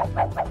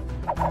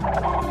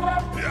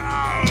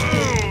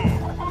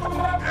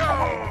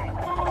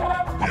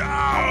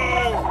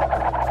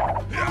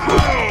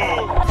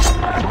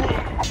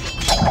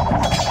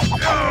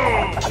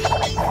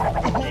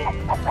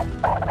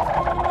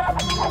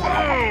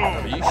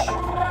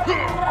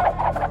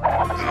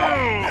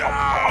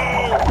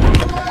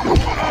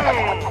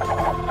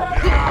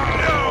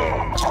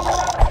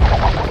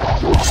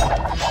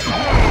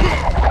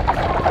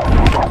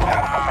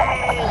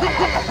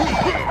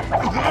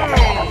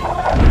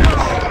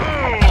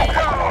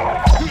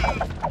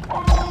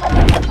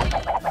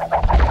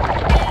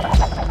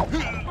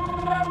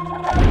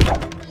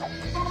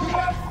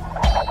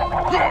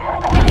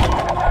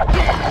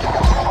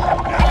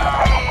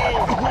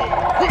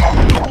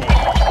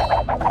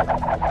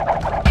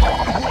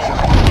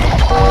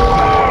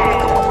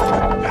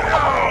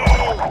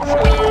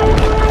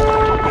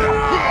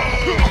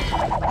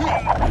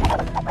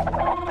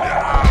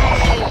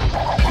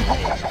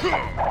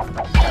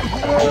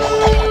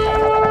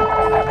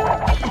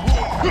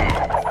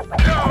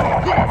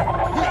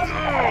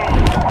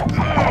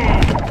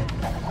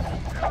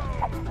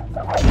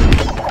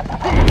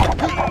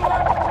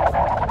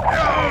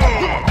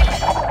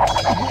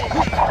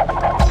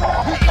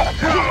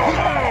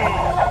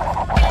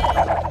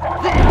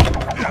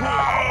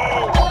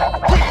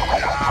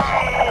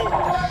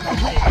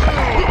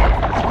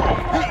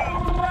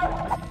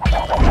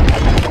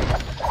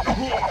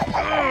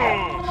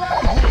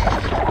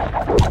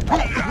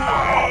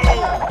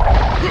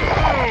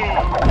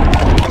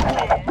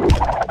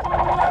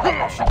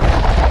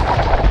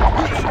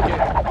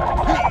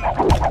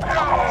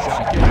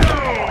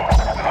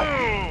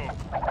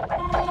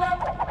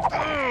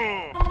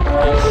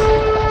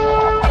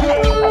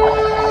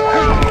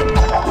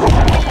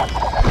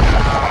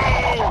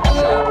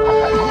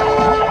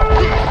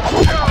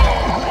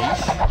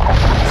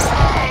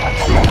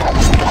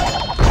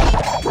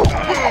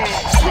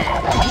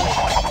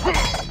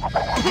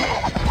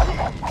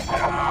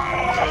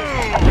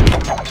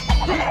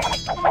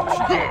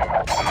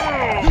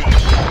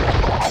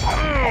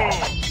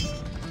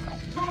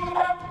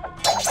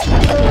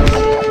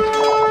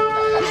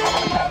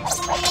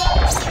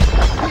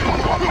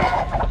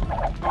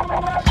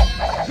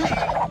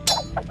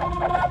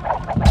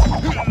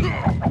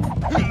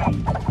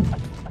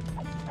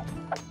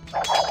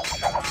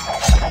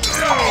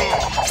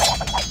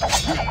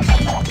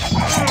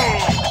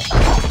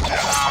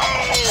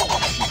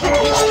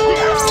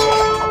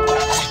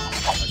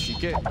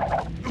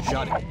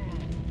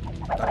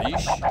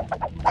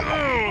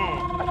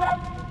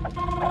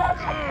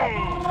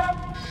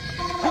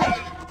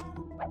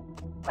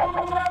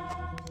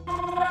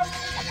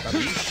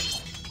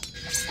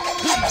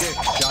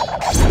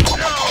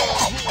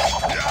it.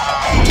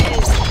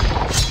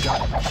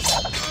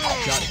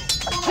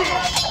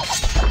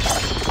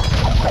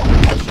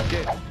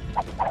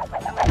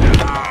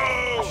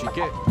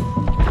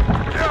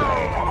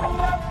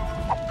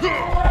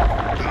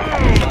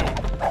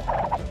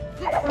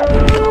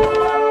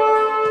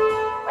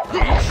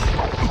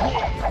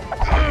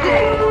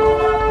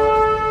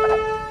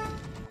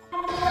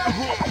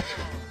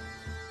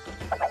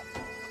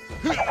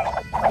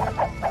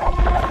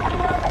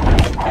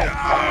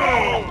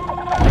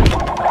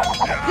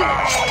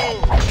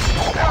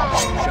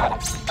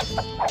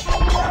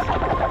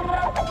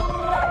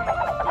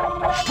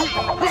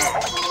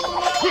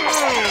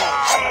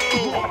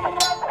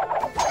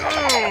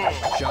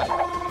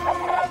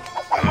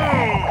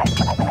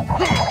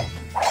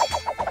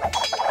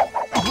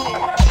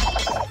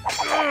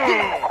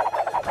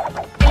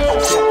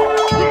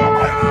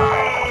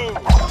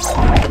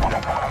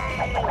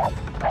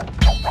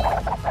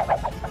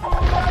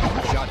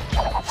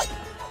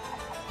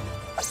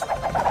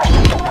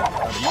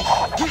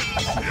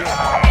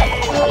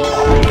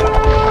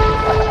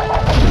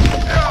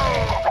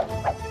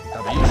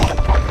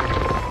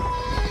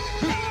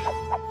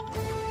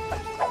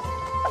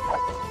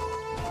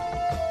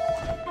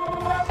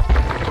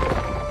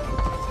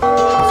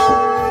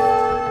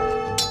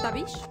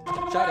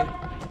 Shot it.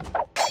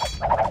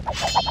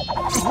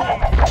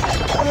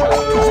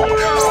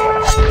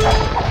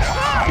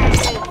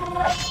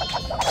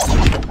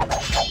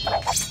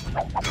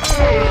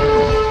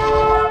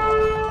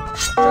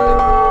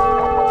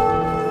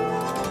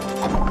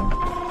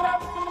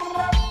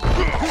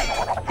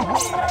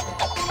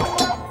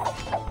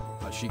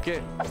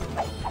 Ashike.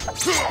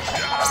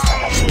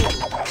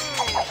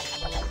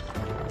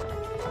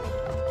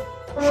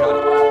 Shot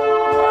it.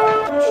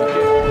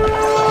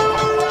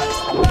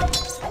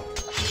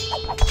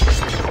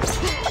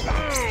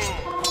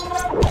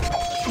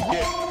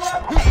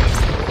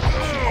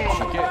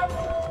 Ashike.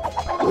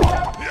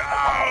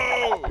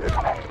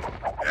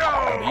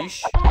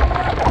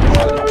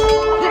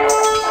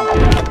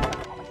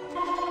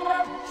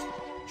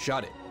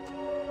 Shot it.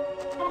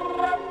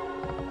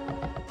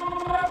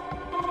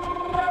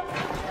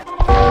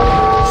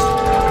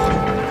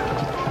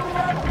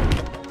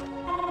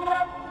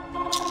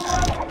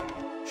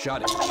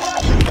 Shot it.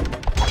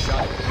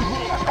 Shot it.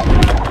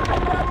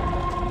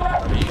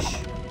 Arish.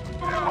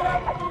 Arish.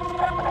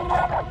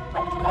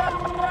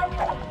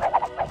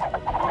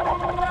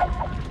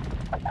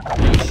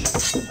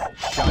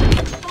 Shot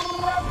it.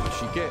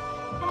 Ashike.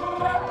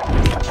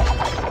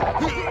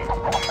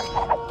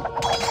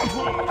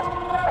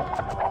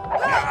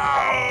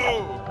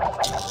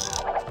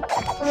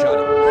 Shot it. Shot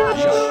it.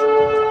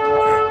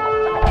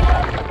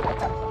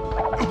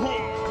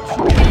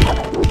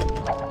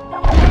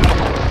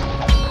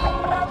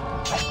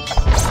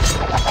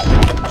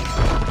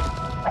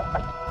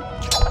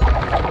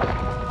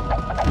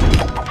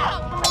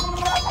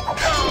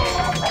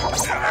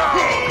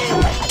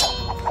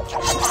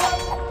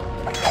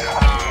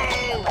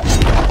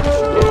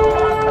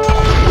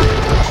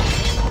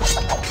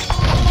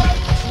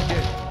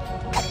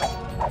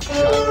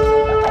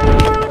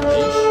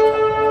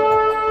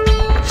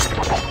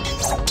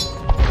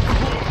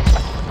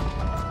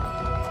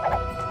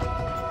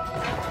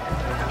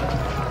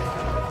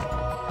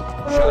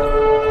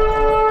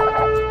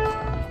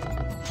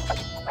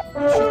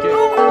 Shot it.